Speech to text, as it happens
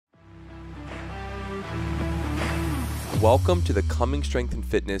welcome to the Coming Strength and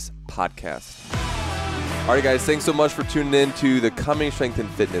Fitness podcast. All right, guys, thanks so much for tuning in to the Coming Strength and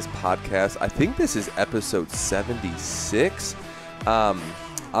Fitness podcast. I think this is episode 76. I'm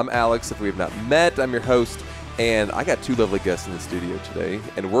Alex, if we have not met. I'm your host, and I got two lovely guests in the studio today,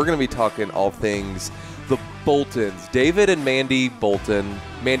 and we're going to be talking all things the Boltons, David and Mandy Bolton.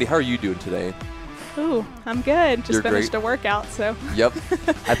 Mandy, how are you doing today? Ooh, I'm good. Just You're finished great. a workout, so. Yep.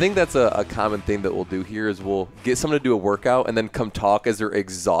 I think that's a common thing that we'll do here is we'll get someone to do a workout and then come talk as they're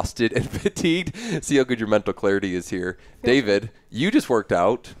exhausted and fatigued. See how good your mental clarity is here. David, you just worked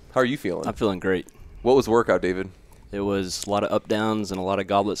out. How are you feeling? I'm feeling great. What was the workout, David? It was a lot of up downs and a lot of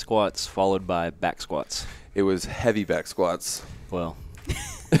goblet squats followed by back squats. It was heavy back squats. Well,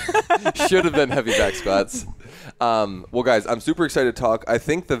 should have been heavy back squats. Well, guys, I'm super excited to talk. I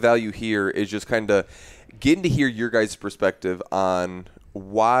think the value here is just kind of getting to hear your guys' perspective on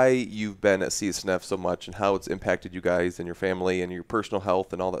why you've been at CS&F so much and how it's impacted you guys and your family and your personal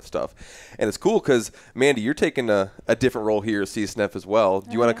health and all that stuff. And it's cool because, Mandy, you're taking a different role here at CS&F as well.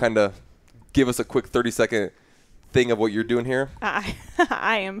 Do you want to kind of give us a quick 30-second thing of what you're doing here?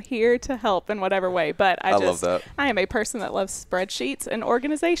 I am here to help in whatever way, but I love that. I am a person that loves spreadsheets and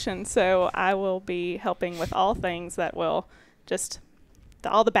organization, so I will be helping with all things that will just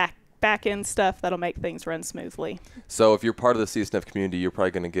all the back end stuff that'll make things run smoothly. So if you're part of the CS&F community, you're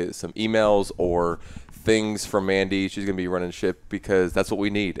probably going to get some emails or things from Mandy. She's going to be running ship because that's what we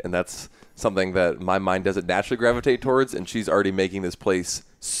need, and that's something that my mind doesn't naturally gravitate towards, and she's already making this place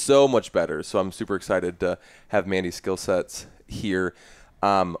so much better. So I'm super excited to have Mandy's skill sets here.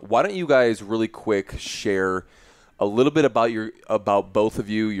 Why don't you guys really quick share a little bit about both of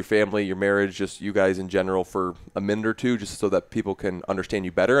you, your family, your marriage, just you guys in general for a minute or two, just so that people can understand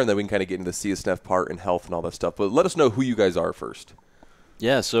you better, and then we can kind of get into the CS&F part and health and all that stuff. But let us know who you guys are first.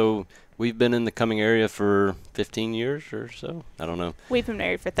 Yeah, so we've been in the Cumming area for 15 years or so. I don't know. We've been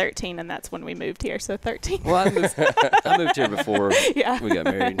married for 13, and that's when we moved here, so 13. Well, I moved here before we got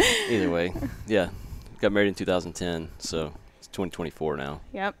married. Either way, yeah, got married in 2010, so it's 2024 now.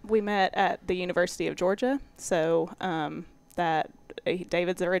 Yep, we met at the University of Georgia, so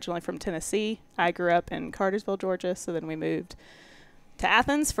David's originally from Tennessee. I grew up in Cartersville, Georgia, so then we moved to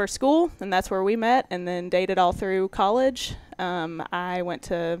Athens for school, and that's where we met, and then dated all through college. I went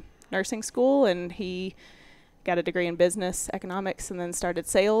to nursing school, and he got a degree in business economics and then started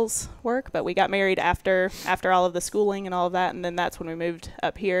sales work, but we got married after all of the schooling and all of that, and then that's when we moved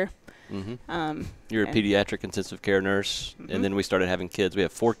up here. Mm-hmm. You're a pediatric intensive care nurse, and then we started having kids. We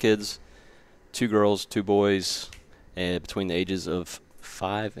have 4 kids, 2 girls, 2 boys, and between the ages of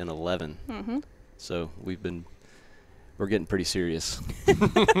 5 and 11. Mm-hmm. So we're getting pretty serious.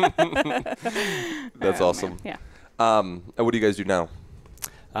 That's awesome. Yeah. And what do you guys do now?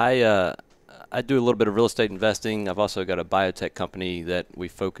 I do a little bit of real estate investing. I've also got a biotech company that we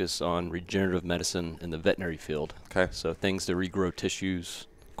focus on regenerative medicine in the veterinary field. Okay. So things to regrow tissues,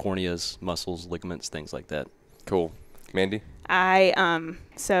 corneas, muscles, ligaments, things like that. Cool. Mandy?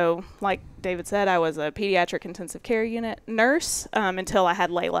 So like David said, I was a pediatric intensive care unit nurse until I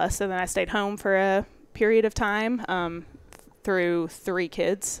had Layla. So then I stayed home for a period of time through 3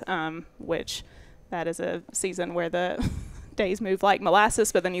 kids, which that is a season where the days move like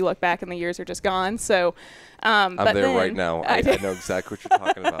molasses, but then you look back and the years are just gone. So I'm there right now. I know exactly what you're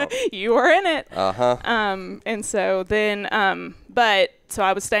talking about. You were in it. Uh-huh. And so then so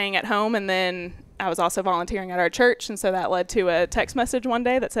I was staying at home, and then I was also volunteering at our church, and so that led to a text message one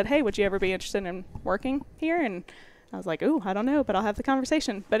day that said, "Hey, would you ever be interested in working here?" And I was like, "Ooh, I don't know, but I'll have the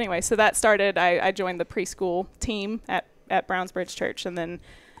conversation." But anyway, so that started. I joined the preschool team at Brownsbridge Church, and then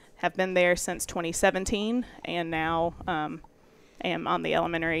have been there since 2017, and now am on the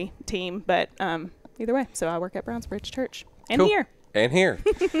elementary team. But either way, so I work at Brownsbridge Church and cool. here. And here.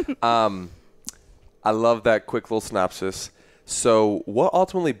 I love that quick little synopsis. So what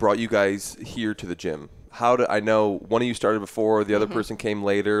ultimately brought you guys here to the gym? I know one of you started before, the other person came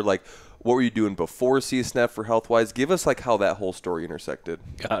later. Like, what were you doing before CS&F for health-wise? Give us, like, how that whole story intersected.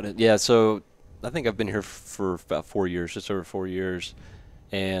 Got it. Yeah, so I think I've been here for about 4 years, just over 4 years.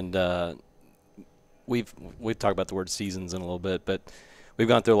 And we've talked about the word seasons in a little bit, but we've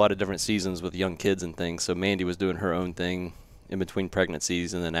gone through a lot of different seasons with young kids and things. So Mandy was doing her own thing in between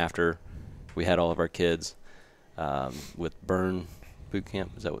pregnancies, and then after we had all of our kids with Burn Boot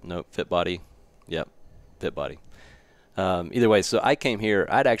Camp. Is that what? No, Fit Body. Yep, Fit Body. Either way, so I came here.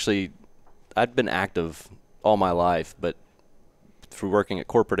 I'd been active all my life, but through working at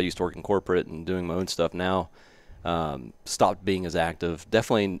corporate, I used to work in corporate and doing my own stuff now. Stopped being as active.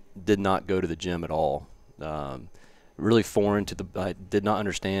 Definitely did not go to the gym at all. really foreign to I did not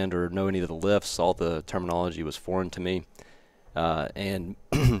understand or know any of the lifts. All the terminology was foreign to me. And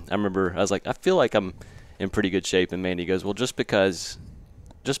I remember I was like, I feel like I'm in pretty good shape. And Mandy goes, well, just because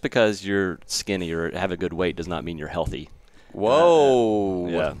you're skinny or have a good weight does not mean you're healthy. Whoa.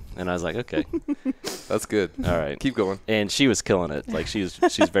 Yeah. And I was like, okay. That's good. All right. Keep going. And she was killing it. Like she's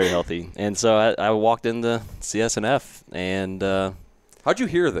very healthy. And so I walked into CS&F and how'd you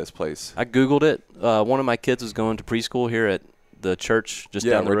hear of this place? I Googled it. One of my kids was going to preschool here at the church just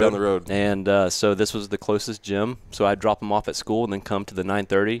down the road. down the road. And so this was the closest gym. So I'd drop them off at school and then come to the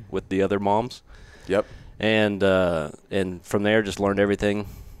 9:30 with the other moms. Yep. And from there just learned everything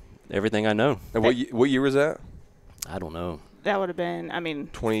I know. And what year was that? I don't know. That would have been, I mean,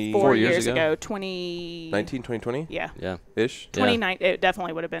 4 years ago. 2019, 2020? Yeah. Yeah. Ish? 2019. It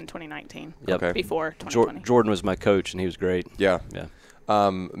definitely would have been 2019. Yep. Okay. Before 2020. Jordan was my coach, and he was great. Yeah. Yeah.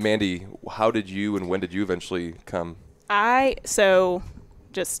 Mandy, how did you and when did you eventually come? So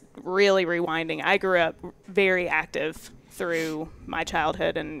just really rewinding, I grew up very active through my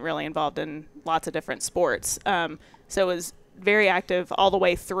childhood and really involved in lots of different sports. So it was very active all the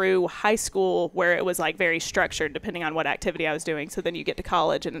way through high school, where it was like very structured depending on what activity I was doing. So then you get to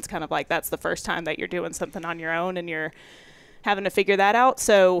college and it's kind of like that's the first time that you're doing something on your own and you're having to figure that out.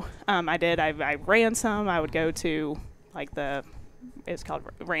 So I ran some. I would go to like it's called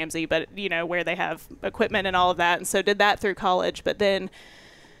Ramsey, but where they have equipment and all of that. And so did that through college. But then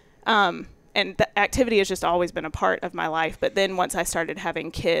and the activity has just always been a part of my life. But then once I started having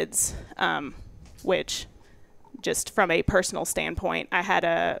kids, which just from a personal standpoint, I had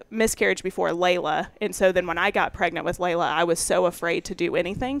a miscarriage before Layla. And so then when I got pregnant with Layla, I was so afraid to do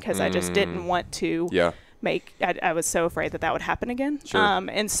anything because I just didn't want to I was so afraid that would happen again. Sure.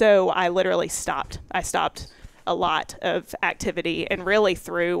 And so I literally stopped. I stopped a lot of activity, and really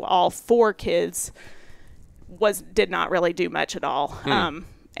through all 4 kids did not really do much at all.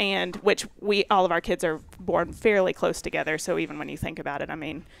 And which all of our kids are born fairly close together. So even when you think about it, I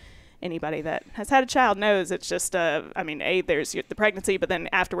mean, anybody that has had a child knows it's just, there's the pregnancy, but then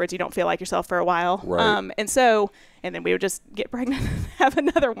afterwards you don't feel like yourself for a while. Right. And then we would just get pregnant and have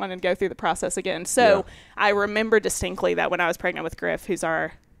another one and go through the process again. So I remember distinctly that when I was pregnant with Griff, who's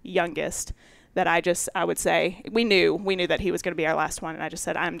our youngest, that I would say, we knew that he was going to be our last one. And I just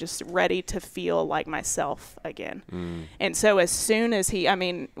said, I'm just ready to feel like myself again. And so as soon as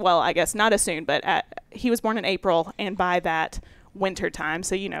I guess not as soon, but he was born in April, and by that winter time,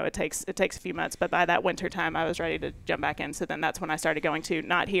 so it takes a few months, but by that winter time I was ready to jump back in. So then that's when I started going to,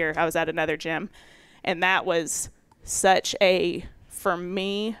 not here, I was at another gym, and that was such for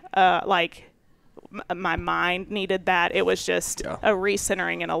me, my mind needed that. It was just a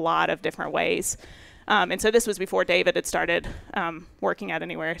recentering in a lot of different ways. And so this was before David had started working out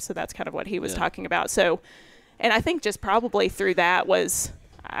anywhere, so that's kind of what he was talking about. So, and I think just probably through that was,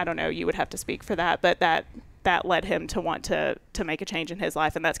 I don't know, you would have to speak for that, but that led him to want to make a change in his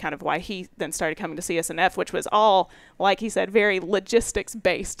life. And that's kind of why he then started coming to CS&F, which was all, like he said, very logistics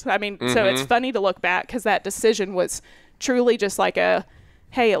based. I mean, so it's funny to look back because that decision was truly just like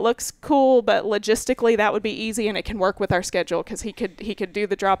hey, it looks cool, but logistically that would be easy and it can work with our schedule, because he could do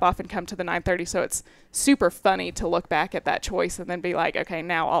the drop off and come to the 9:30. So it's super funny to look back at that choice and then be like, okay,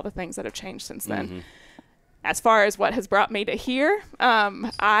 now all the things that have changed since then. As far as what has brought me to here,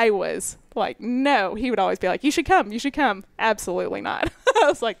 I was like, no. He would always be like, you should come. Absolutely not. I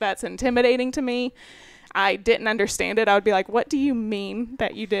was like, that's intimidating to me. I didn't understand it. I would be like, what do you mean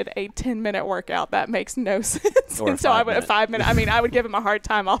that you did a 10-minute workout? That makes no sense. Or and so I would a 5-minute. I mean, I would give him a hard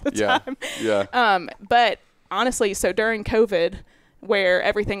time all the time. Yeah. But honestly, so during COVID, where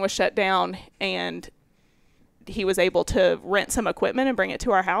everything was shut down and he was able to rent some equipment and bring it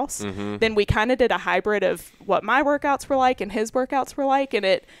to our house, then we kind of did a hybrid of what my workouts were like and his workouts were like, and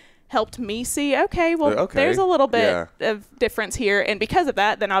it helped me see, there's a little bit of difference here. And because of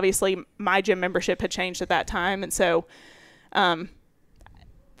that, then obviously my gym membership had changed at that time. And so,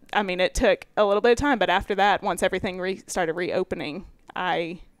 it took a little bit of time, but after that, once everything started reopening,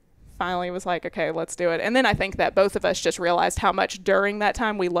 I finally was like, okay, let's do it. And then I think that both of us just realized how much during that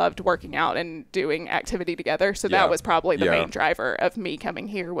time we loved working out and doing activity together. So that was probably the main driver of me coming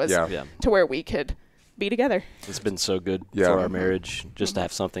here, was to where we could be together. It's been so good for our marriage just to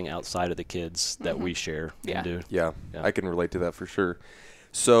have something outside of the kids that we share and do. Yeah, I can relate to that for sure.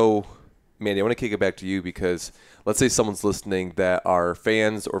 So, Mandy, I want to kick it back to you, because let's say someone's listening that are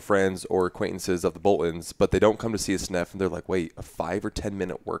fans or friends or acquaintances of the Boltons, but they don't come to CS&F, and they're like, wait, a 5 or 10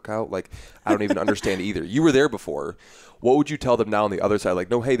 minute workout? Like, I don't even understand either. You were there before. What would you tell them now on the other side? Like,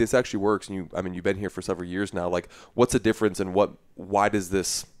 no, hey, this actually works. And you've been here for several years now. Like, what's the difference, and why does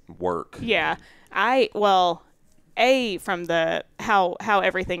this work? Yeah. from the how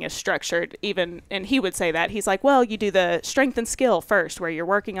everything is structured, even, and he would say that he's like, well, you do the strength and skill first where you're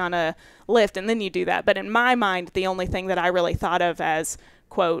working on a lift and then you do that. But in my mind, the only thing that I really thought of as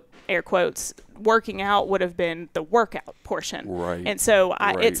quote air quotes working out would have been the workout portion. Right. And so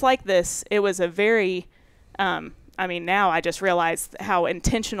it's like this. It was a very I mean, now I just realized how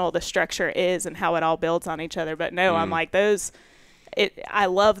intentional the structure is and how it all builds on each other. But no, I'm like I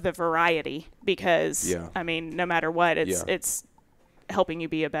love the variety because I mean, no matter what, it's helping you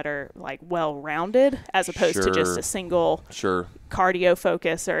be a better, like, well-rounded as opposed to just a single cardio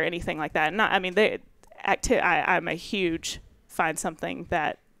focus or anything like that. Not, I mean, I'm a huge find something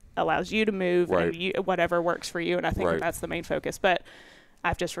that allows you to move and whatever works for you. And I think that's the main focus. But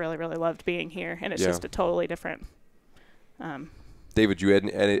I've just really, really loved being here, and it's just a totally different. David, you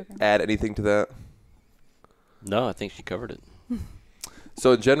add anything to that? No, I think she covered it.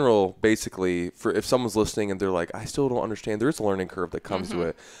 So in general, basically, if someone's listening and they're like, I still don't understand, there is a learning curve that comes to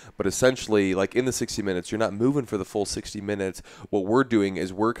it. But essentially, like in the 60 minutes, you're not moving for the full 60 minutes. What we're doing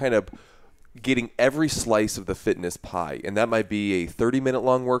is we're kind of getting every slice of the fitness pie, and that might be a 30-minute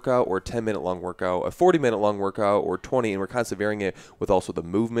long workout or a 10-minute long workout, a 40-minute long workout or 20, and we're constantly varying it with also the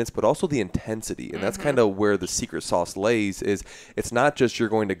movements, but also the intensity. And that's kind of where the secret sauce lays. Is it's not just you're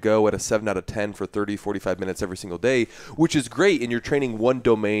going to go at a 7 out of 10 for 30, 45 minutes every single day, which is great, and you're training one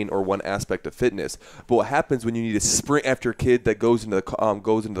domain or one aspect of fitness. But what happens when you need to sprint after a kid that goes into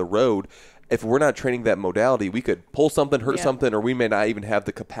the road? If we're not training that modality, we could pull something, hurt something, or we may not even have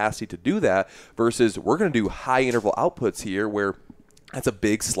the capacity to do that, versus we're going to do high interval outputs here where that's a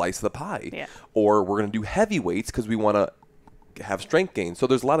big slice of the pie. Yeah. Or we're going to do heavy weights because we want to have strength gains. So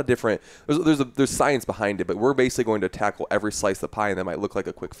there's a lot of different there's science behind it, but we're basically going to tackle every slice of the pie, and that might look like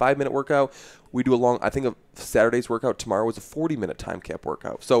a quick 5-minute workout. We do I think of Saturday's workout tomorrow was a 40-minute time cap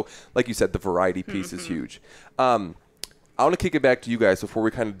workout. So like you said, the variety piece is huge. I want to kick it back to you guys before we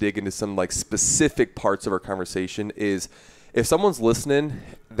kind of dig into some like specific parts of our conversation. Is if someone's listening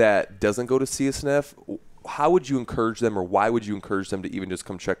that doesn't go to CS&F, how would you encourage them, or why would you encourage them to even just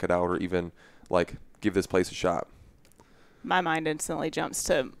come check it out, or even like give this place a shot? My mind instantly jumps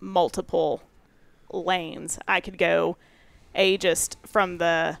to multiple lanes. I could go just from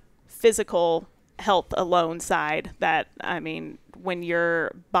the physical health alone side, that, I mean, when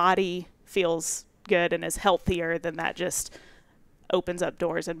your body feels good and is healthier, then that just opens up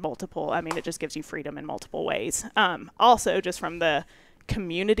doors in multiple, I mean, it just gives you freedom in multiple ways. Also, just from the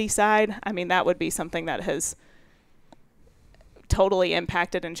community side, I mean, that would be something that has totally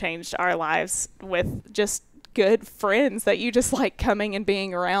impacted and changed our lives, with just good friends that you just like coming and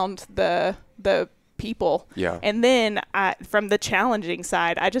being around the people. Yeah. And then from the challenging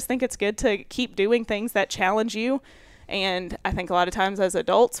side, I just think it's good to keep doing things that challenge you. And I think a lot of times as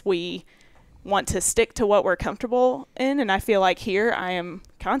adults, we want to stick to what we're comfortable in. And I feel like here I am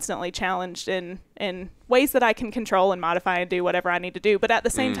constantly challenged in ways that I can control and modify and do whatever I need to do. But at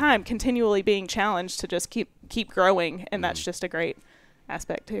the same time, continually being challenged to just keep growing. And that's just a great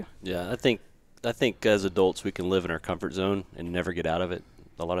aspect too. Yeah, I think as adults we can live in our comfort zone and never get out of it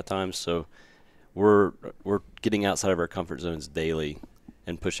a lot of times. So we're getting outside of our comfort zones daily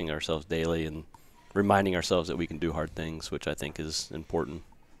and pushing ourselves daily and reminding ourselves that we can do hard things, which I think is important.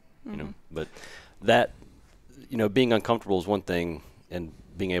 You know, but that, you know, being uncomfortable is one thing, and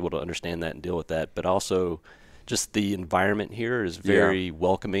being able to understand that and deal with that, but also just the environment here is very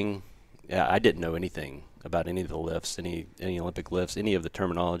welcoming. Yeah, I didn't know anything about any of the lifts, any Olympic lifts, any of the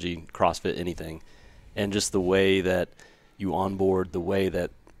terminology, CrossFit, anything. And just the way that you onboard, the way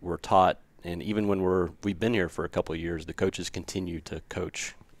that we're taught, and even when we've been here for a couple of years, the coaches continue to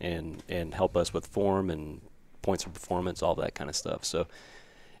coach and help us with form and points of performance, all that kind of stuff. So,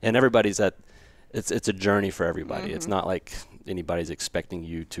 and everybody's it's a journey for everybody. It's not like anybody's expecting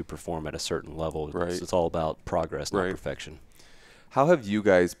you to perform at a certain level. Right. It's all about progress, not perfection. How have you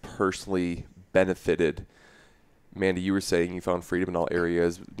guys personally benefited? Mandy, you were saying you found freedom in all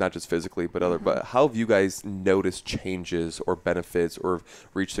areas, not just physically, but other. But how have you guys noticed changes or benefits or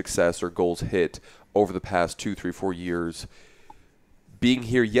reached success or goals hit over the past 2, 3, 4 years? Being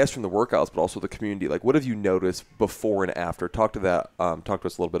here, yes, from the workouts, but also the community. Like, what have you noticed before and after? Talk to us a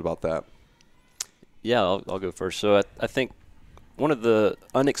little bit about that. Yeah, I'll go first. So I think one of the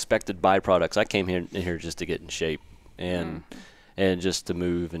unexpected byproducts, I came in here just to get in shape and just to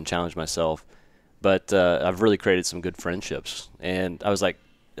move and challenge myself. But I've really created some good friendships. And I was like,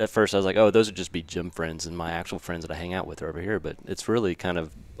 at first I was like, oh, those would just be gym friends, and my actual friends that I hang out with are over here. But it's really kind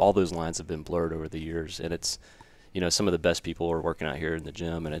of, all those lines have been blurred over the years. And it's, you know, some of the best people are working out here in the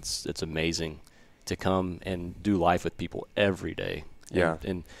gym, and it's amazing to come and do life with people every day. Yeah.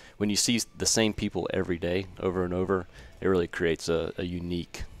 And when you see the same people every day over and over, it really creates a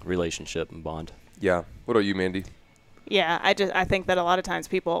unique relationship and bond. Yeah. What about you, Mandy? Yeah, I think that a lot of times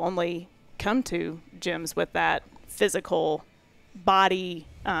people only come to gyms with that physical body.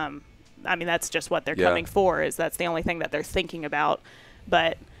 I mean, that's just what they're coming for, is that's the only thing that they're thinking about.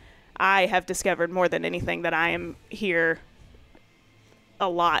 But I have discovered more than anything that I am here a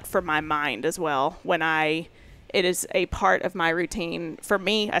lot for my mind as well. It is a part of my routine. For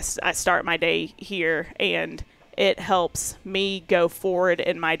me, I start my day here, and it helps me go forward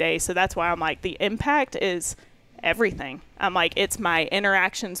in my day. So that's why I'm like, the impact is everything. I'm like, it's my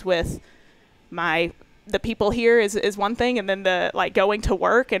interactions with the people here is one thing, and then the like going to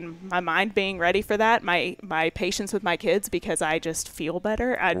work and my mind being ready for that, my patience with my kids because I just feel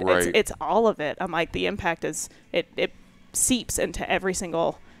better. It's all of it. I'm like, the impact is it seeps into every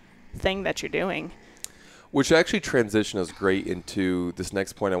single thing that you're doing. Which actually transitions us great into this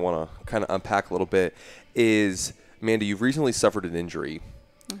next point I want to kind of unpack a little bit is, Mandy, you've recently suffered an injury.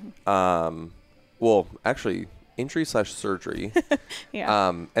 Mm-hmm. Well, actually, injury/surgery.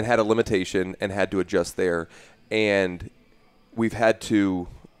 Yeah. And had a limitation and had to adjust there. And you've had to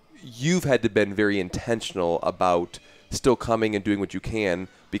been very intentional about still coming and doing what you can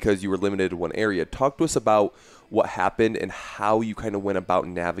because you were limited in one area. Talk to us about what happened and how you kind of went about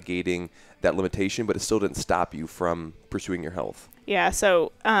navigating that limitation, but it still didn't stop you from pursuing your health. Yeah.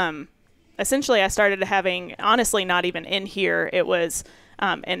 So, essentially I started having, honestly, not even in here, it was,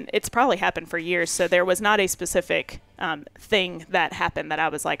 and it's probably happened for years. So there was not a specific thing that happened that I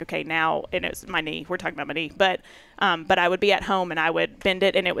was like, okay, now, and it was my knee. We're talking about my knee, but I would be at home and I would bend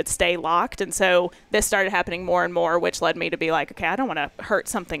it and it would stay locked. And so this started happening more and more, which led me to be like, okay, I don't want to hurt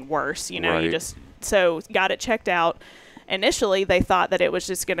something worse. Right. So got it checked out. Initially, they thought that it was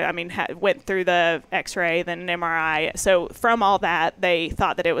just going to, went through the x-ray, then an MRI. So from all that, they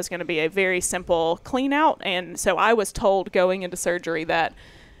thought that it was going to be a very simple clean out. And so I was told going into surgery that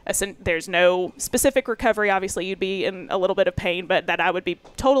there's no specific recovery. Obviously, you'd be in a little bit of pain, but that I would be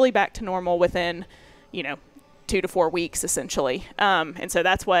totally back to normal within, 2 to 4 weeks, essentially. And so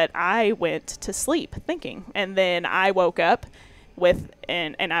that's what I went to sleep thinking. And then I woke up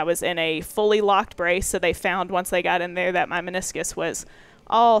and I was in a fully locked brace. So they found once they got in there that my meniscus was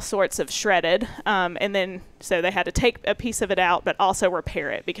all sorts of shredded. And then, so they had to take a piece of it out, but also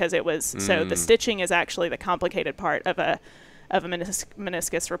repair it because it was, so the stitching is actually the complicated part of a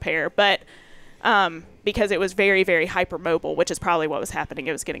meniscus repair. But, because it was very, very hypermobile, which is probably what was happening.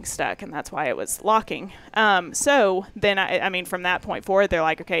 It was getting stuck, and that's why it was locking. So then, I mean, from that point forward, they're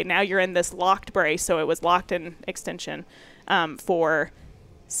like, okay, now you're in this locked brace. So it was locked in extension for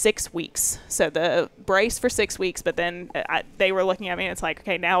 6 weeks. So the brace for 6 weeks, but then they were looking at me and it's like,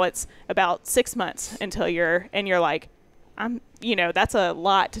 okay, now it's about 6 months until you're like, that's a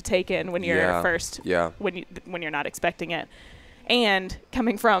lot to take in when you're when you're not expecting it. And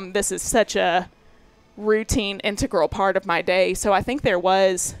coming from, this is such a routine, integral part of my day. So I think there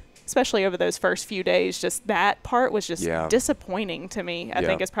was, especially over those first few days, just that part was just disappointing to me. I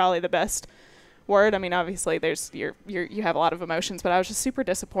think is probably the best word. I mean, obviously you have a lot of emotions, but I was just super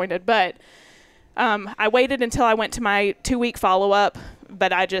disappointed. But I waited until I went to my 2-week follow-up,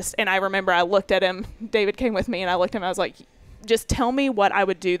 but I remember I looked at him, David came with me, and I looked at him, I was like, just tell me what I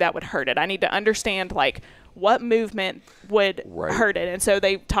would do that would hurt it. I need to understand, like, what movement would hurt it. And so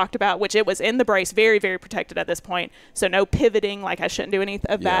they talked about, which it was in the brace, very, very protected at this point. So no pivoting, like I shouldn't do any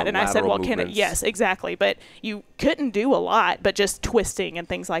of that. And I said, well, can it? Yes, exactly. But you couldn't do a lot, but just twisting and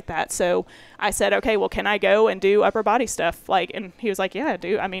things like that. So I said, okay, well, can I go and do upper body stuff? And he was like, yeah,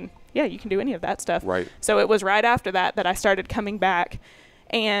 you can do any of that stuff. Right. So it was right after that I started coming back.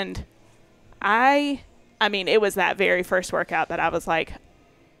 And I mean, it was that very first workout that I was like,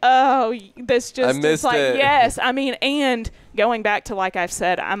 oh, this just is like, yes. I mean, and going back to, like I've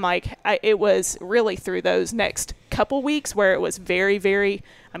said, I'm like, it was really through those next couple weeks where it was very, very,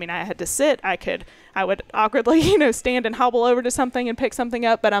 I mean, I had to sit. I would awkwardly, stand and hobble over to something and pick something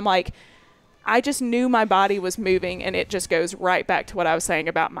up. But I'm like, I just knew my body was moving, and it just goes right back to what I was saying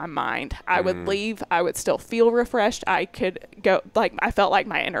about my mind. I would leave. I would still feel refreshed. I could go, like, I felt like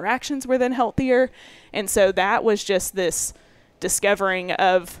my interactions were then healthier. And so that was just this discovering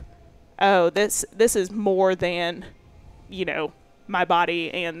of, oh, this is more than, my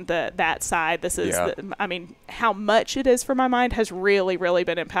body and that side. This is, I mean, how much it is for my mind has really, really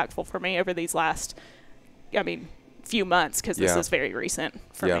been impactful for me over these last, few months, because this is very recent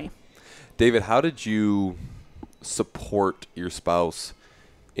for me. David, how did you support your spouse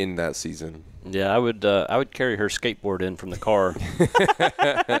in that season? Yeah, I would carry her skateboard in from the car.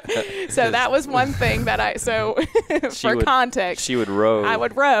 So that was one thing that for context, she would row. I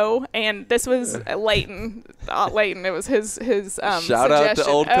would row, and this was Leighton. Leighton, it was his Shout suggestion. out to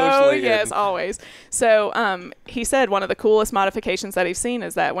old Coach Leighton. Yes, always. So he said one of the coolest modifications that he's seen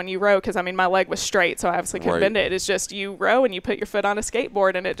is that when you row, because I mean my leg was straight, so I obviously couldn't bend it. It's just you row and you put your foot on a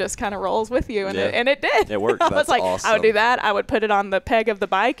skateboard, and it just kind of rolls with you, and it did. It worked. I was like, awesome. I would do that. I would put it on the peg of the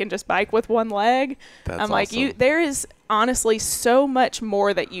bike and just bike with one leg. That's I'm like, awesome. there is honestly so much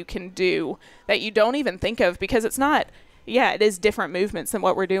more that you can do that you don't even think of, because it's not, it is different movements than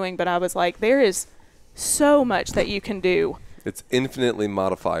what we're doing, but I was like, there is so much that you can do. It's infinitely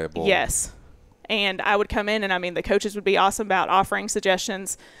modifiable. Yes. And I would come in, and I mean, the coaches would be awesome about offering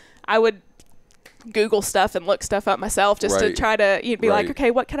suggestions. I would Google stuff and look stuff up myself just to try to be like, okay,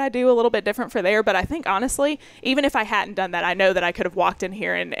 what could I do a little bit different for there? But I think honestly, even if I hadn't done that, I know that I could have walked in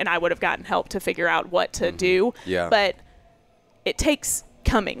here and I would have gotten help to figure out what to do. Yeah. But it takes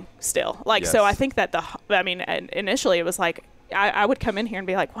coming still. Like, so I think that initially it was like, I would come in here and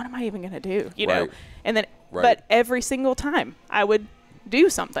be like, what am I even going to do? You know? And then, but every single time I would do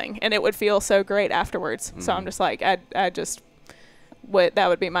something and it would feel so great afterwards. So I'm just like, that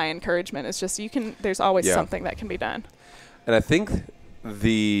would be my encouragement. Is just there's always something that can be done. And I think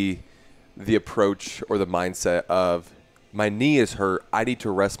the approach or the mindset of my knee is hurt, I need to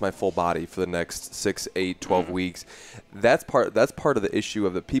rest my full body for the next 6, 8, 12 weeks. That's part of the issue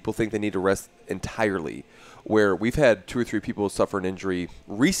of that people think they need to rest entirely. Where we've had 2 or 3 people suffer an injury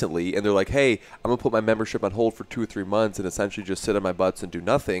recently, and they're like, hey, I'm going to put my membership on hold for 2 or 3 months and essentially just sit on my butts and do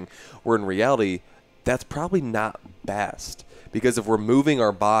nothing. Where in reality, that's probably not best. Because if we're moving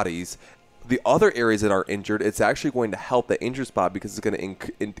our bodies, the other areas that are injured, it's actually going to help the injured spot because it's going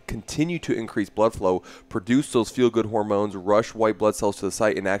to continue to increase blood flow, produce those feel-good hormones, rush white blood cells to the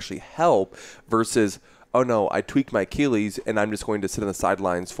site, and actually help versus, oh no, I tweaked my Achilles and I'm just going to sit on the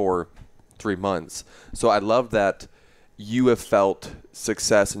sidelines for 3 months. So I love that you have felt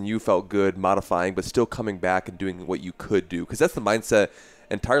success and you felt good modifying, but still coming back and doing what you could do. Because that's the mindset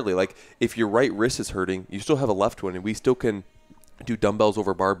entirely. Like if your right wrist is hurting, you still have a left one, and we still can do dumbbells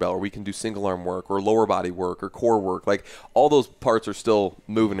over barbell, or we can do single arm work or lower body work or core work. Like all those parts are still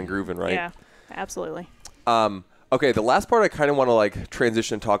moving and grooving, right? Yeah, absolutely. Okay, the last part I kind of want to like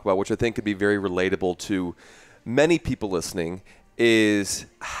transition and talk about, which I think could be very relatable to many people listening, is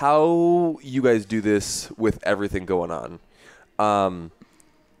how you guys do this with everything going on.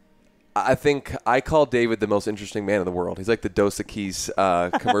 I think I call David the most interesting man in the world. He's like the Dos Equis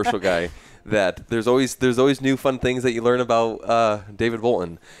commercial guy. That there's always new fun things that you learn about David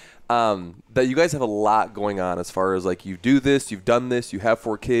Bolton. That you guys have a lot going on as far as like you do this, you've done this, you have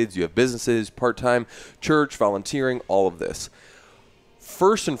 4 kids, you have businesses, part-time, church, volunteering, all of this.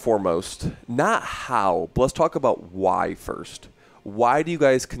 First and foremost, not how, but let's talk about why first. Why do you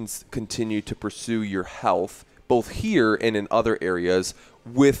guys continue to pursue your health, both here and in other areas,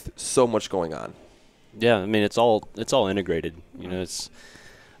 with so much going on? Yeah, I mean it's all integrated. You know, it's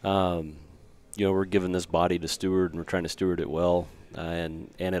we're given this body to steward, and we're trying to steward it well, and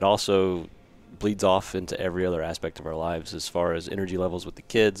it also bleeds off into every other aspect of our lives as far as energy levels with the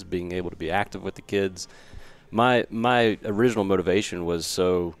kids, being able to be active with the kids. My original motivation was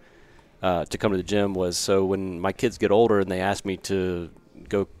to come to the gym was so when my kids get older and they ask me to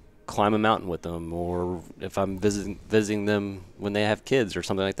go climb a mountain with them, or if I'm visiting them when they have kids or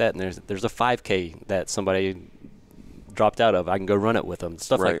something like that, and there's a 5K that somebody dropped out of, I can go run it with them,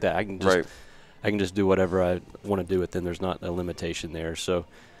 stuff like that. I can just do whatever I want to do with them. There's not a limitation there. So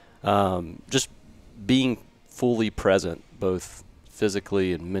just being fully present, both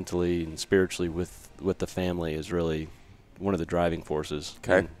physically and mentally and spiritually with the family is really one of the driving forces.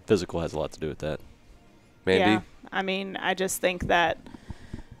 Okay. And physical has a lot to do with that. Mandy? Yeah, I mean, I just think that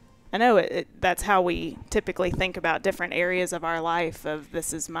I know that's how we typically think about different areas of our life of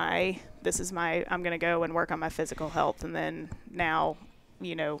this is my I'm going to go and work on my physical health, and then now,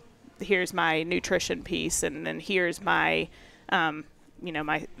 here's my nutrition piece, and then here's my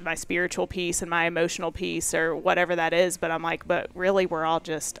my spiritual piece and my emotional piece or whatever that is. But I'm like, but really we're all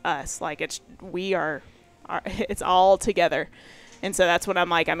just us. Like it's all together. And so that's what I'm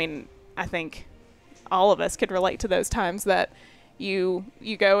like. I mean, I think all of us could relate to those times that you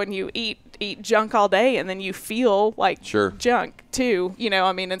go and you eat junk all day, and then you feel like junk too,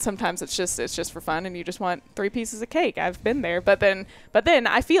 and sometimes it's just for fun and you just want 3 pieces of cake. I've been there, but then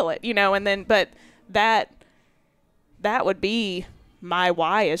I feel it, and then, but that would be my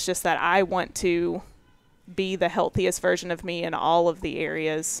why, is just that I want to be the healthiest version of me in all of the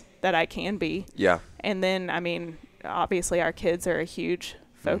areas that I can be. Yeah. And then, obviously our kids are a huge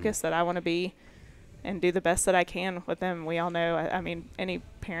focused, that I want to be and do the best that I can with them. We all know, I mean, any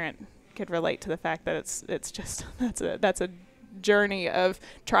parent could relate to the fact that it's just that's a journey of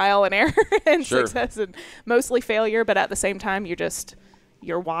trial and error and success and mostly failure, but at the same time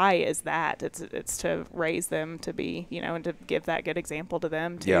your why is that it's to raise them to be, and to give that good example to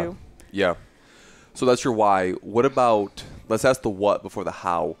them too. Yeah. So that's your why. What about, let's ask the what before the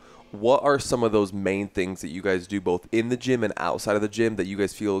how. What are some of those main things that you guys do both in the gym and outside of the gym that you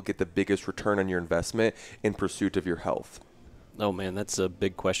guys feel get the biggest return on your investment in pursuit of your health? Oh man, that's a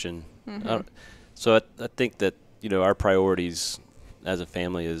big question. So I think that, our priorities as a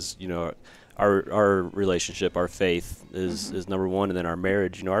family is, our relationship, our faith is number one, and then our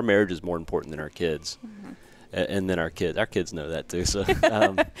marriage. Our marriage is more important than our kids, and then our kids. Our kids know that too. So,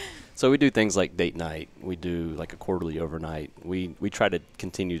 so we do things like date night. We do like a quarterly overnight. We try to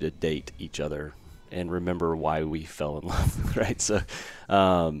continue to date each other and remember why we fell in love, right? So,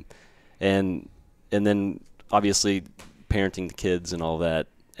 and then obviously parenting the kids and all that,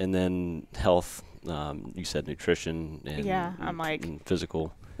 and then health. You said nutrition and, and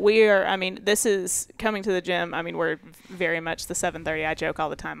physical. This is coming to the gym. We're very much the 7:30. I joke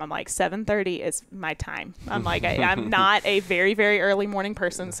all the time. I'm like, 7:30 is my time. I'm like, I'm not a very, very early morning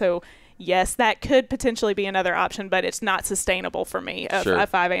person. So yes, that could potentially be another option, but it's not sustainable for me. A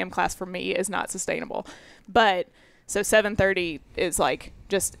 5 a.m. class for me is not sustainable. But so 7:30 is like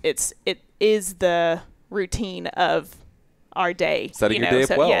it is the routine of our day. Setting your day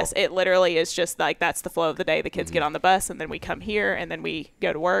up well. Yes, it literally is just like that's the flow of the day. The kids get on the bus, and then we come here, and then we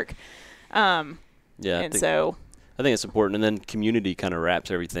go to work. I think it's important, and then community kind of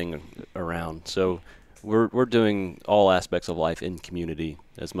wraps everything around. So we're doing all aspects of life in community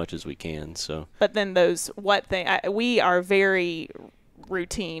as much as we can. So, but then we are very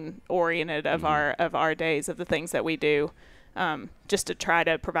routine oriented of our days, of the things that we do. Just to try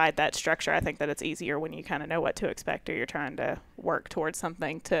to provide that structure. I think that it's easier when you kind of know what to expect, or you're trying to work towards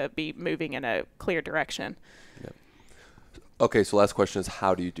something to be moving in a clear direction. Yep. Okay, so last question is,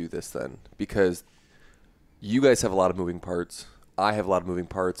 how do you do this then? Because you guys have a lot of moving parts. I have a lot of moving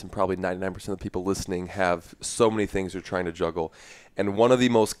parts, and probably 99% of the people listening have so many things they're trying to juggle. And one of the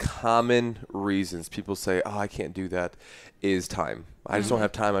most common reasons people say, "Oh, I can't do that," is time. I just don't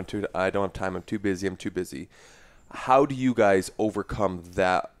have time. I don't have time. I'm too busy. I'm too busy. How do you guys overcome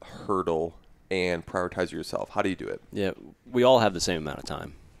that hurdle and prioritize yourself? How do you do it? Yeah, we all have the same amount of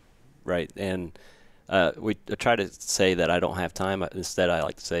time, right? And I try to say that I don't have time. Instead, I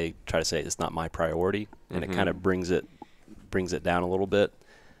like to try to say it's not my priority, and it kind of brings it down a little bit.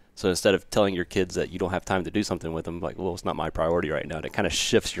 So instead of telling your kids that you don't have time to do something with them, like, well, it's not my priority right now, and it kind of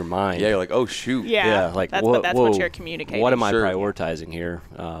shifts your mind. Yeah, you're like, oh, shoot. Yeah, like, that's what you're communicating. What am I prioritizing here?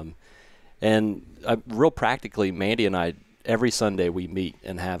 And real practically, Mandy and I, every Sunday we meet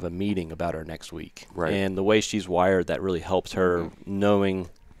and have a meeting about our next week. Right. And the way she's wired, that really helps her knowing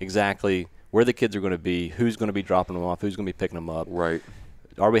exactly where the kids are going to be, who's going to be dropping them off, who's going to be picking them up. Right.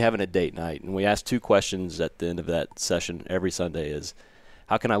 Are we having a date night? And we ask 2 questions at the end of that session every Sunday is,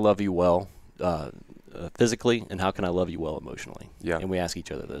 how can I love you well physically, and how can I love you well emotionally? Yeah. And we ask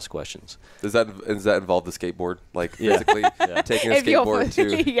each other those questions. Does that involve the skateboard? Like physically taking a skateboard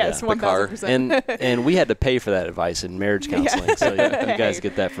to the car? And we had to pay for that advice in marriage counseling, so you guys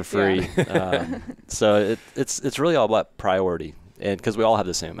get that for free. Yeah. So it's really all about priority, and because we all have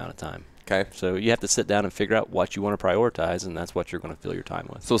the same amount of time. Okay. So you have to sit down and figure out what you want to prioritize, and that's what you're going to fill your time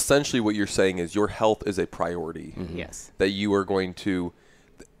with. So essentially what you're saying is your health is a priority. Yes. That you are going to,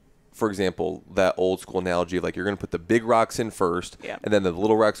 for example, that old school analogy of like you're going to put the big rocks in first, and then the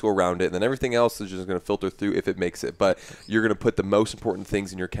little rocks go around it, and then everything else is just going to filter through if it makes it. But you're going to put the most important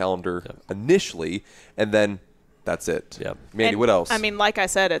things in your calendar initially, and then that's it. Yep. Mandy, what else? I mean, like I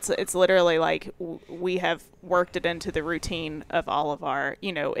said, it's literally like we have worked it into the routine of all of our,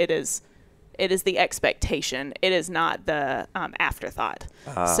 it is the expectation. It is not the afterthought.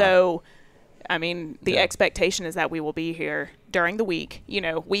 So, I mean, the expectation is that we will be here during the week.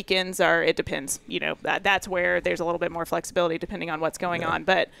 Weekends it depends. That's where there's a little bit more flexibility depending on what's going on.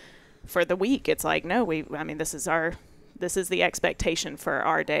 But for the week, it's like, no, this is the expectation for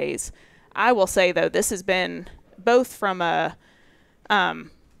our days. I will say, though, this has been both from a,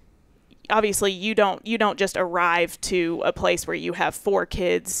 obviously you don't just arrive to a place where you have 4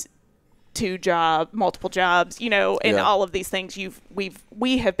 kids, 2 multiple jobs, and all of these things.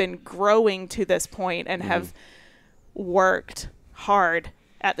 We have been growing to this point and have worked hard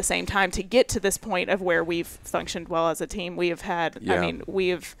at the same time to get to this point of where we've functioned well as a team. We have had,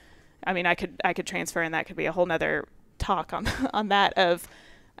 I could transfer, and that could be a whole nother talk on that of,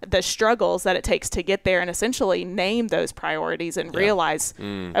 the struggles that it takes to get there, and essentially name those priorities and realize,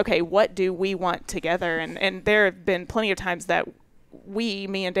 okay, what do we want together? And there have been plenty of times that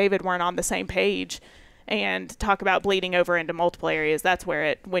me and David weren't on the same page, and talk about bleeding over into multiple areas. That's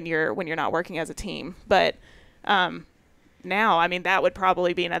where when you're not working as a team. But now, I mean, that would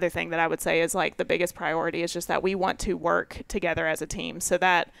probably be another thing that I would say is like the biggest priority is just that we want to work together as a team. So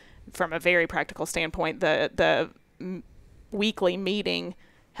that, from a very practical standpoint, the weekly meeting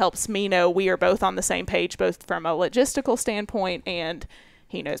helps me know we are both on the same page, both from a logistical standpoint, and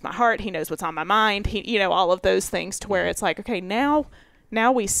he knows my heart, he knows what's on my mind, all of those things, to where it's like, okay, now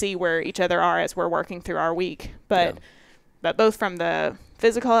we see where each other are as we're working through our week. But both from the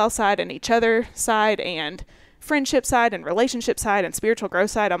physical health side and each other side and friendship side and relationship side and spiritual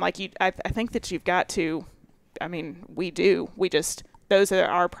growth side, I'm like, I think that you've got to, I mean, we just, those are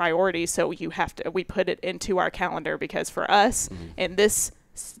our priorities. So we put it into our calendar, because for us in this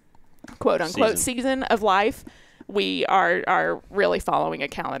quote unquote season of life, we are really following a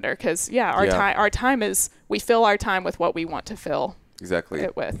calendar, because our time is, we fill our time with what we want to fill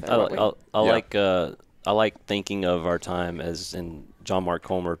it with. I like thinking of our time as, and John Mark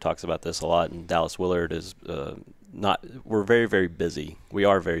Comer talks about this a lot, and Dallas Willard is we're very, very busy. We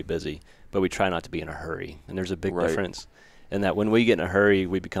are very busy, but we try not to be in a hurry. And there's a big difference in that when we get in a hurry,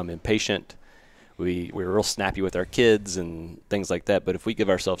 we become impatient. We're real snappy with our kids and things like that. But if we give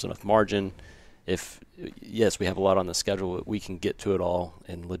ourselves enough margin, yes, we have a lot on the schedule, we can get to it all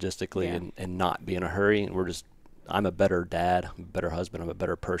and logistically and not be in a hurry. And I'm a better dad, I'm a better husband, I'm a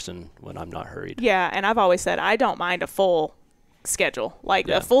better person when I'm not hurried. Yeah, and I've always said I don't mind a full schedule. Like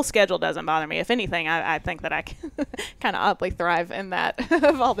a full schedule doesn't bother me. If anything, I think that I kind of oddly thrive in that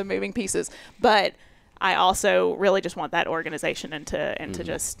of all the moving pieces. But I also really just want that organization and to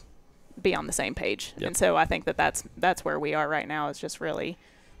just be on the same page. Yep. And so I think that's where we are right now, is just really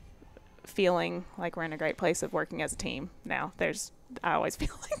feeling like we're in a great place of working as a team. Now, I always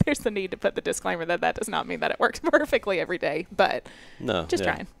feel like there's the need to put the disclaimer that does not mean that it works perfectly every day, but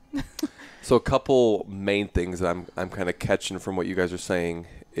trying. So a couple main things that I'm kind of catching from what you guys are saying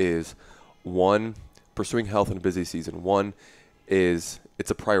is, one, pursuing health in a busy season. One is it's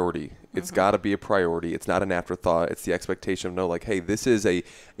a priority. It's got to be a priority. It's not an afterthought. It's the expectation of hey, this is a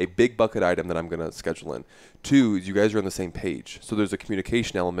big bucket item that I'm going to schedule in. Two, you guys are on the same page. So there's a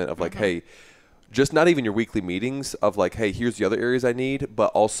communication element of hey, just not even your weekly meetings of hey, here's the other areas I need,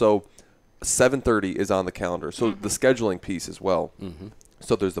 but also 7:30 is on the calendar. So the scheduling piece as well.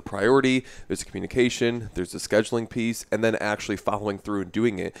 So there's the priority, there's the communication, there's the scheduling piece, and then actually following through and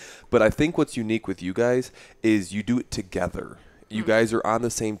doing it. But I think what's unique with you guys is you do it together. You guys are on the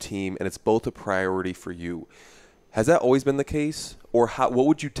same team, and it's both a priority for you. Has that always been the case? Or what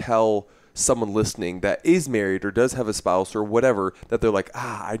would you tell someone listening that is married or does have a spouse or whatever, that they're like,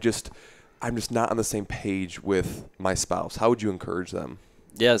 I'm just not on the same page with my spouse? How would you encourage them?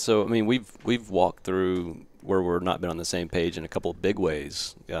 Yeah, so I mean, we've walked through where we're not been on the same page in a couple of big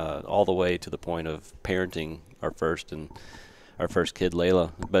ways, all the way to the point of parenting our first kid,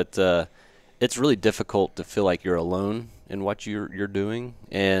 Layla. But it's really difficult to feel like you're alone in what you're doing.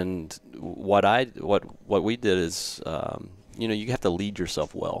 And what we did is, you have to lead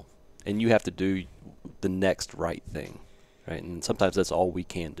yourself well, and you have to do the next right thing, right? And sometimes that's all we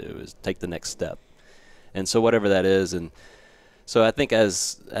can do is take the next step. And so whatever that is, and so I think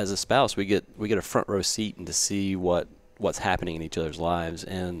as a spouse, we get a front row seat and to see what's happening in each other's lives.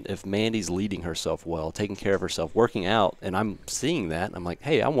 And if Mandy's leading herself well, taking care of herself, working out, and I'm seeing that, I'm like,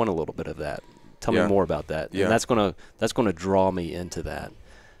 hey, I want a little bit of that. Tell me more about that. Yeah. And that's gonna draw me into that.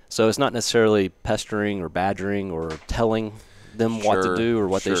 So it's not necessarily pestering or badgering or telling them what to do or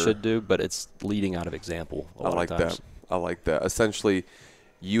what they should do, but it's leading out of example a lot of times. I like that. Essentially,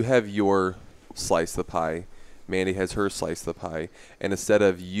 you have your slice of the pie. Mandy has her slice of the pie, and instead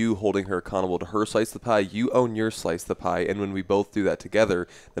of you holding her accountable to her slice of the pie, you own your slice of the pie, and when we both do that together,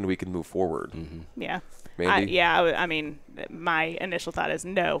 then we can move forward. Yeah. Mandy? I mean, my initial thought is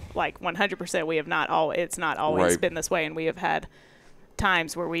no, 100% we have not it's not always been this way, and we have had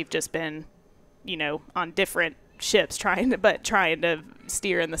times where we've just been, on different ships trying to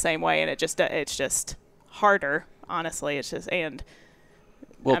steer in the same way, and it's just harder, honestly. It's just, and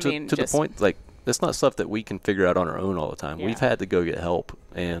well, to the point, that's not stuff that we can figure out on our own all the time. Yeah. We've had to go get help,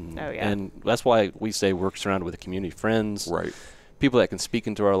 and that's why we say we're surrounded with a community of friends, people that can speak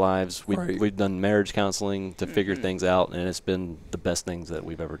into our lives. We've done marriage counseling to figure things out, and it's been the best things that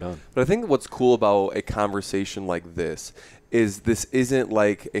we've ever done. But I think what's cool about a conversation like this is this isn't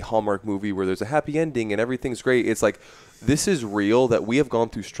like a Hallmark movie where there's a happy ending and everything's great. It's like, this is real, that we have gone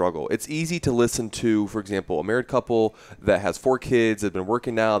through struggle. It's easy to listen to, for example, a married couple that has 4 kids, that's been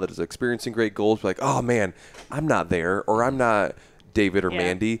working now, that is experiencing great goals. Be like, oh man, I'm not there, or I'm not David or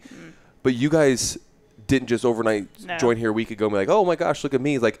Mandy. But you guys didn't just overnight join here a week ago and be like, oh my gosh, look at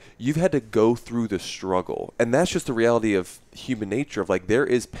me. Like, you've had to go through the struggle. And that's just the reality of human nature, of like, there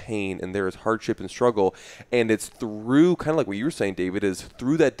is pain and there is hardship and struggle. And it's through, kind of like what you were saying, David, is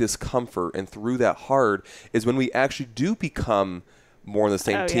through that discomfort and through that hard is when we actually do become more on the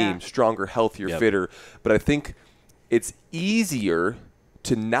same team, stronger, healthier, fitter. But I think it's easier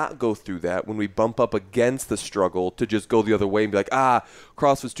to not go through that when we bump up against the struggle, to just go the other way and be like,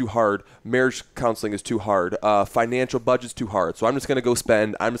 CrossFit's too hard, marriage counseling is too hard, financial budget's too hard, so I'm just going to go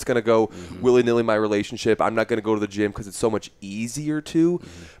spend, I'm just going to go willy-nilly my relationship, I'm not going to go to the gym because it's so much easier to.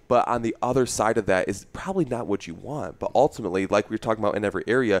 But on the other side of that is probably not what you want. But ultimately, like we were talking about in every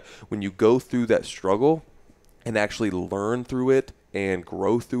area, when you go through that struggle and actually learn through it and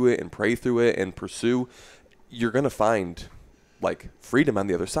grow through it and pray through it and pursue, you're going to find like freedom on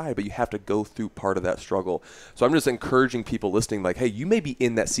the other side, but you have to go through part of that struggle. So I'm just encouraging people listening, like, hey, you may be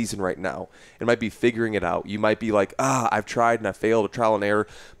in that season right now. It might be figuring it out. You might be like, I've tried and I failed, a trial and error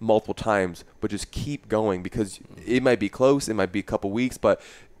multiple times, but just keep going, because it might be close, it might be a couple weeks, but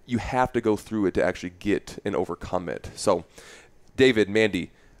you have to go through it to actually get and overcome it. So David, Mandy,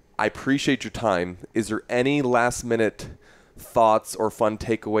 I appreciate your time. Is there any last minute thoughts or fun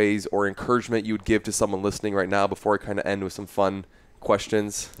takeaways or encouragement you would give to someone listening right now before I kind of end with some fun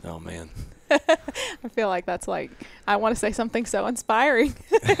questions? Oh man. I feel like that's like, I want to say something so inspiring.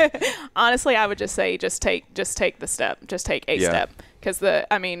 Honestly, I would just say, just take the step, just take a step. Because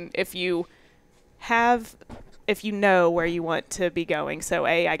if you know where you want to be going. So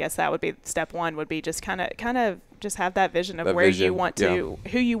I guess that would be step one, would be just kind of just have that vision of you want to,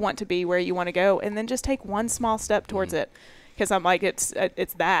 who you want to be, where you want to go. And then just take one small step towards it. Because I'm like, it's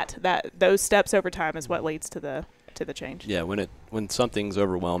that those steps over time is what leads to the change. Yeah, when something's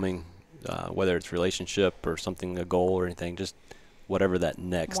overwhelming, whether it's relationship or something, a goal or anything, just whatever that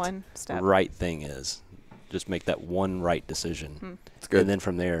next one step right thing is, just make that one right decision. It's good. And then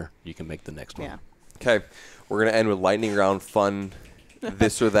from there, you can make the next one. Yeah. Okay, we're gonna end with lightning round fun,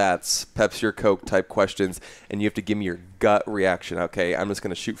 this or that's, Pepsi or Coke type questions, and you have to give me your gut reaction. Okay, I'm just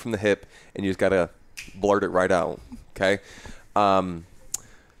gonna shoot from the hip, and you just gotta blurt it right out. Okay,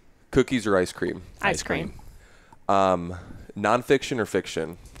 cookies or ice cream? Ice cream. Nonfiction or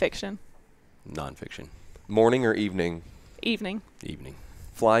fiction? Fiction. Nonfiction. Morning or evening? Evening. Evening.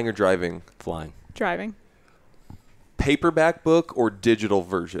 Flying or driving? Flying. Driving. Paperback book or digital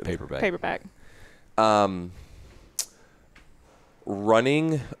version? Paperback. Paperback.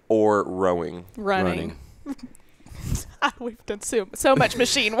 Running or rowing? Running. We've done so much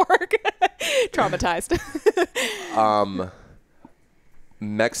machine work. Traumatized.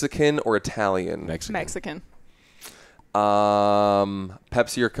 Mexican or Italian? Mexican.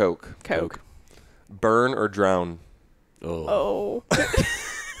 Pepsi or Coke? Coke. Burn or drown? Oh.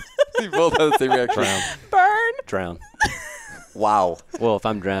 You both have the same reaction. Burn. Drown. Wow. Well, if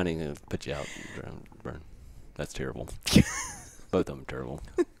I'm drowning, it'll put you out. Drown. Burn. That's terrible. Both of them terrible.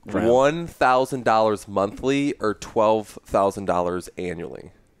 $1,000 monthly or $12,000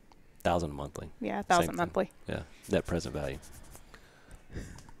 annually? 1,000 monthly. Yeah, 1,000 monthly. Yeah, net present value.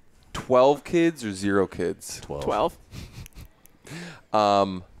 12 kids or 0 kids? 12.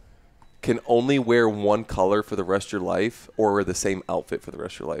 Can only wear one color for the rest of your life, or wear the same outfit for the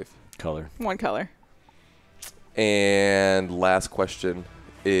rest of your life? Color. One color. And last question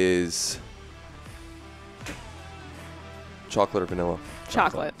is chocolate or vanilla?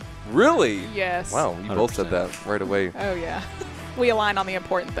 Chocolate. Really? Yes. Wow, you both said that right away. Oh, yeah. We align on the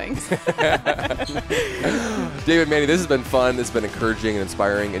important things. David, Mandy, this has been fun. This has been encouraging and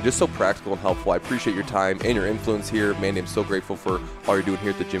inspiring and just so practical and helpful. I appreciate your time and your influence here. Mandy, I'm so grateful for all you're doing here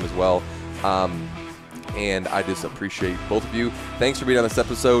at the gym as well. And I just appreciate both of you. Thanks for being on this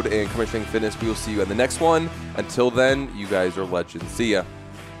episode and Coming Strength Fitness. We will see you on the next one. Until then, you guys are legends. See ya.